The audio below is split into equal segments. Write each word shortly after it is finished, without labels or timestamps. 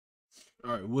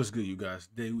All right, what's good, you guys?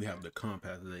 Today we have the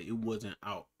compass today. It wasn't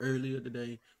out earlier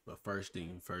today, but first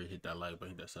thing first, hit that like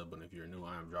button, hit that sub button if you're new.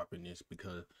 I am dropping this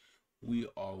because we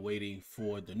are waiting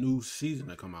for the new season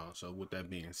to come out. So with that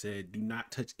being said, do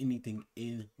not touch anything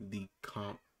in the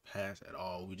compass at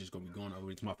all. We're just gonna be going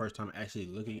over it. It's my first time actually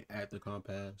looking at the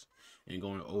compass and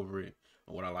going over it,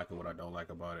 and what I like and what I don't like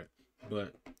about it.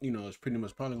 But it's pretty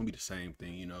much probably gonna be the same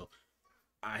thing.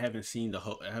 I haven't seen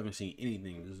I haven't seen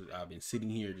anything. I've been sitting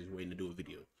here just waiting to do a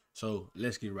video. So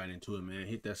let's get right into it, man.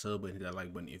 Hit that sub button, hit that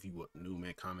like button if you were new,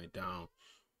 man. Comment down.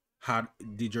 How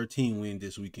did your team win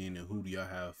this weekend, and who do y'all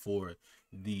have for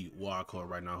the wild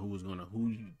card right now? Who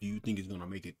do you think is gonna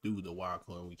make it through the wild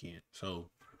card weekend?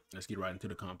 So let's get right into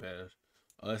the compass.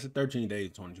 It's a 13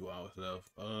 days, 22 hours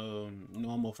left.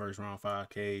 Normal first round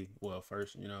 5K. Well,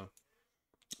 first,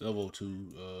 level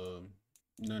 2.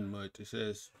 Nothing much. It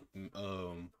says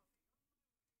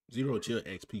zero chill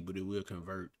XP, but it will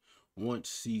convert once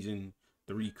season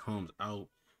 3 comes out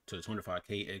to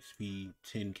 25k XP,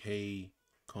 10k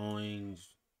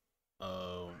coins,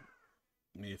 um,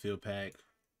 midfield pack,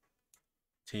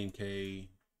 10k,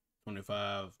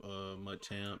 25 mud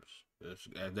champs.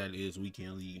 As that is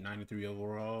weekend league, 93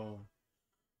 overall.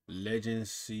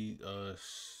 Legends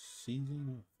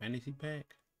season fantasy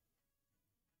pack.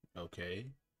 Okay.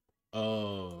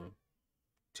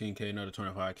 10k, another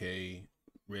 25k.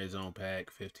 Red zone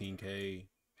pack, 15k.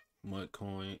 Mud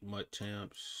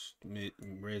champs,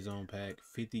 red zone pack,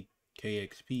 50k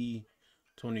XP,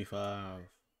 25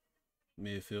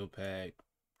 midfield pack,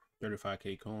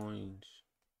 35k coins,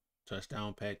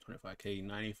 touchdown pack, 25k,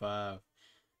 95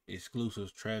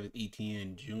 exclusives. Travis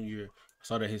Etienne Jr. I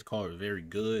saw that his card was very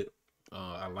good.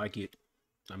 I like it.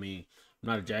 I mean, I'm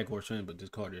not a Jaguars fan, but this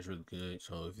card is really good.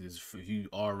 So if you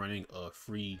are running a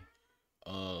free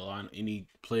on any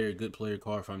good player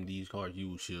card from these cards,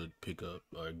 you should pick up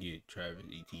or get Travis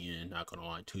Etienne. Not gonna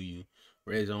lie to you.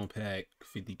 Red zone pack,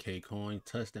 50k coin,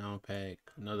 touchdown pack,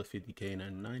 another 50k, and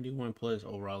a 91 plus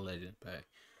overall legend pack.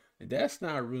 And that's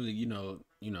not really,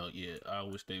 yeah. I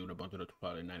wish they would have bumped it up to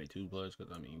probably 92 plus,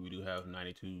 because I mean we do have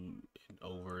 92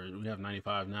 over. We have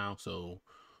 95 now, so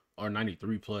or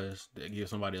 93 plus. That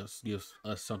gives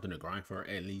us something to grind for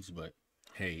at least. But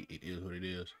hey, it is what it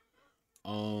is.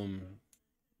 Um,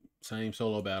 Same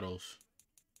solo battles.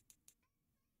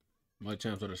 My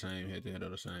champs are the same. Head to head are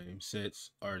the same.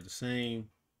 Sets are the same.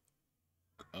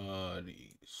 The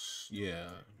yeah,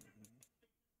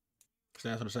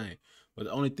 stats are the same. But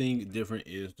the only thing different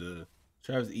is the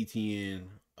Travis Etienne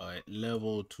at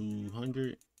level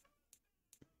 200.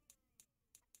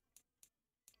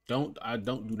 Do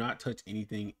not touch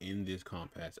anything in this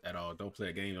compass at all. Don't play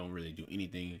a game. Don't really do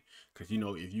anything, because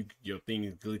if your thing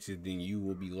is glitches, then you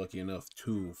will be lucky enough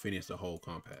to finish the whole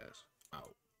compass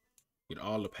out. Get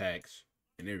all the packs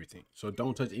and everything. So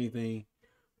don't touch anything.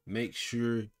 Make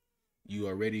sure you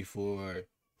are ready for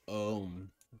 2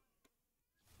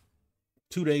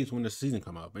 days when the season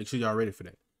come out. Make sure y'all ready for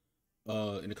that.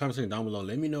 In the comment section down below,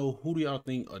 let me know who do y'all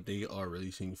think they are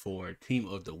releasing for team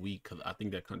of the week, because I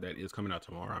think that is coming out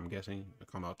tomorrow. I'm guessing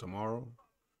it come out tomorrow.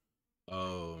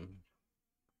 Um,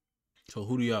 so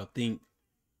who do y'all think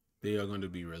they are going to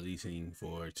be releasing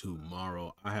for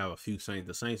tomorrow? I have a few Saints.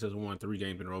 The Saints has won 3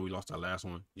 games in a row. We lost our last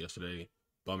one yesterday.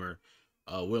 Bummer.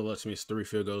 Will Smith's 3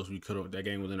 field goals. We could have, that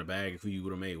game was in the bag. If we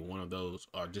would have made one of those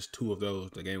or just 2 of those,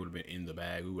 the game would have been in the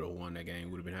bag. We would have won that game.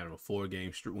 We would have been having a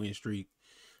 4-game win streak.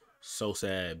 So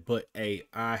sad. But hey,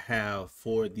 I have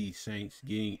for the Saints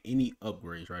getting any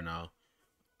upgrades right now.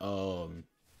 Um,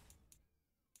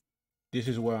 this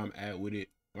is where I'm at with it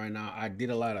right now. I did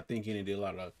a lot of thinking and did a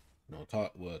lot of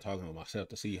talking with myself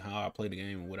to see how I play the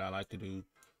game and what I like to do.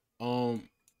 Um,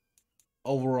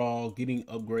 Overall, getting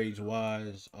upgrades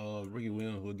wise, Ricky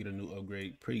Williams will get a new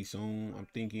upgrade pretty soon. I'm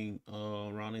thinking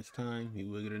around this time he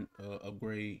will get an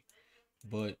upgrade,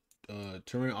 but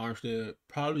Terran Armstead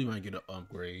probably might get an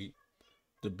upgrade.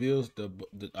 The Bills,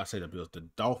 I say the Bills, the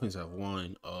Dolphins have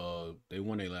won. They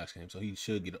won their last game, so he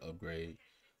should get an upgrade.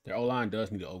 Their O line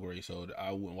does need an upgrade, so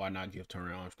I wouldn't. Why not give Terran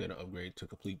Armstead an upgrade to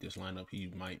complete this lineup?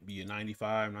 He might be a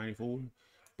 95, 94,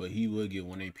 but he will get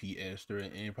 1 AP extra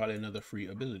and probably another free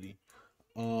ability.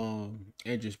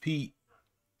 Andrews Pete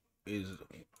is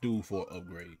due for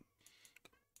upgrade.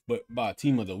 But by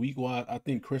team of the week wise, I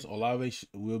think Chris Olave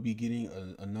will be getting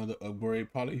another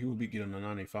upgrade. Probably he will be getting a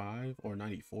 95 or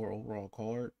 94 overall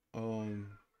card.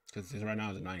 Because right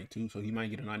now it's a 92, so he might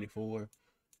get a 94.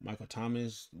 Michael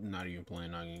Thomas, not even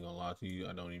playing. Not even gonna lie to you,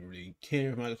 I don't even really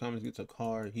care if Michael Thomas gets a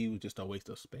card. He was just a waste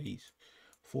of space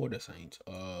for the Saints.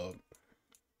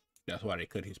 That's why they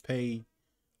cut his pay.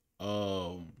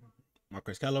 Um,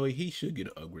 Marquez Callaway, he should get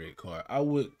an upgraded card. I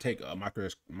would take a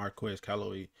Marquez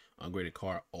Callaway upgraded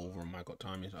card over Michael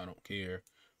Thomas. I don't care.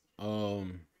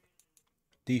 Um,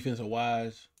 Defensive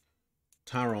wise,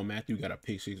 Tyrann Mathieu got a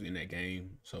pick six in that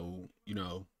game, so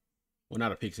well,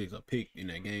 not a pick six, a pick in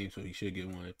that game, so he should get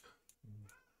one.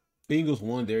 Bengals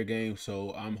won their game,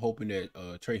 so I'm hoping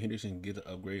that Trey Henderson gets an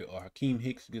upgrade or Hakeem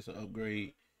Hicks gets an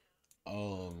upgrade.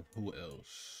 Who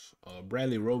else?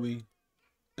 Bradley Roby,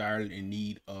 direly in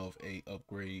need of a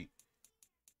upgrade.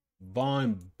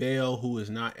 Von Bell, who is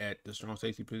not at the strong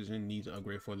safety position, needs an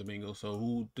upgrade for the Bengals. So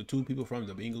who the two people from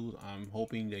the Bengals I'm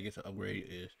hoping they get an upgrade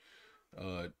is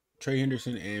Trey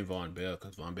Henderson and Von Bell,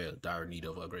 because Von Bell is dire need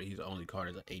of upgrade. He's the only card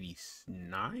is an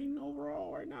 89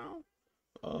 overall right now.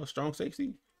 Strong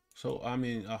safety. So I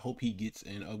mean, I hope he gets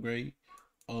an upgrade.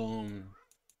 Cornerback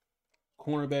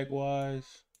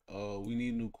wise, we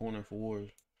need a new corner for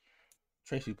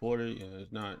Tracy Porter. Yeah,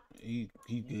 it's not he's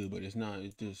good, but it's not.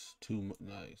 It's just too much.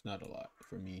 Nah, it's not a lot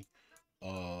for me.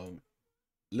 Um,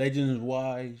 Legends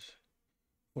wise,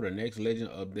 for the next Legend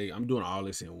update, I'm doing all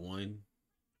this in one.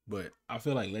 But I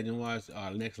feel like legend wise,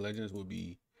 our next legends will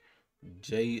be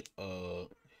Jay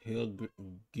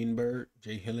Hilgenberg,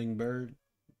 Jay Hillingberg,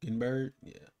 Ginberg,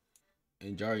 yeah,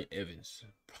 and Jari Evans,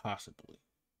 possibly.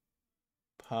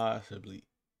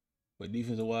 But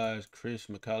defensive wise, Chris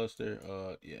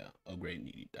McAllister, yeah, upgrade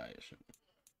needed diet.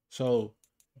 So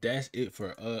that's it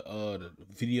for the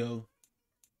video.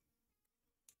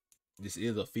 This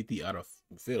is a 53 out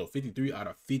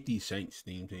of 50 Saints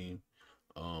team.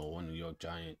 One New York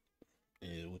Giant,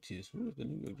 and which is who is the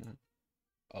New York Giant?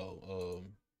 Oh,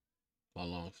 my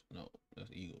lungs. No, that's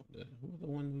Eagle. Who's the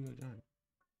one New York Giant?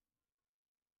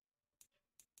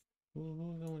 Who's the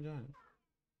one Giant?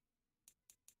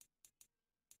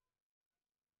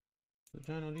 The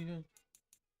Giant on defense?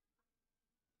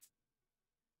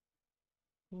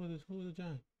 Who is this? Who's the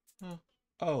Giant? Huh?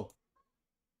 Oh,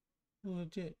 who's the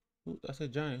Jet? I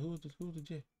said Giant. Who's this? Who's the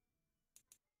Jet?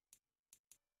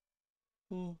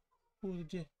 Who? Who's the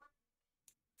Jet?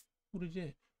 Who the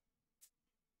Jet?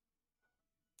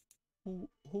 Who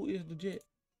is the Jet?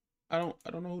 I don't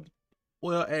know who.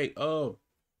 Well, hey,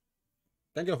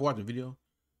 thank you for watching the video.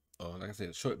 Like I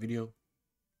said, short video,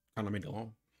 kind of made it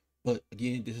long, but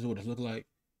again, this is what it looked like.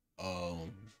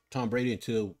 Tom Brady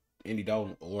until Andy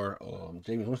Dalton or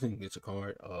James Winston gets a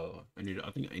card. I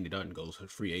think Andy Dalton goes a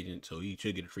free agent, so he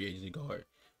should get a free agency card.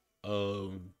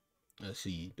 Let's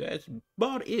see, that's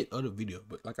about it of the video.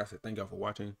 But like I said, thank y'all for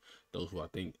watching. Those who I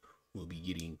think will be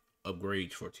getting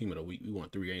upgrades for team of the week. We won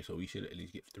 3 games, so we should at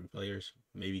least get 3 players,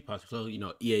 maybe possibly.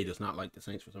 So EA does not like the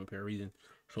Saints for some apparent reason.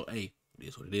 So hey, it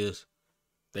is what it is.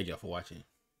 Thank y'all for watching.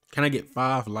 Can I get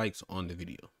 5 likes on the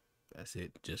video? That's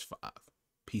it, just 5.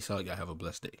 Peace out. Y'all have a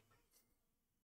blessed day.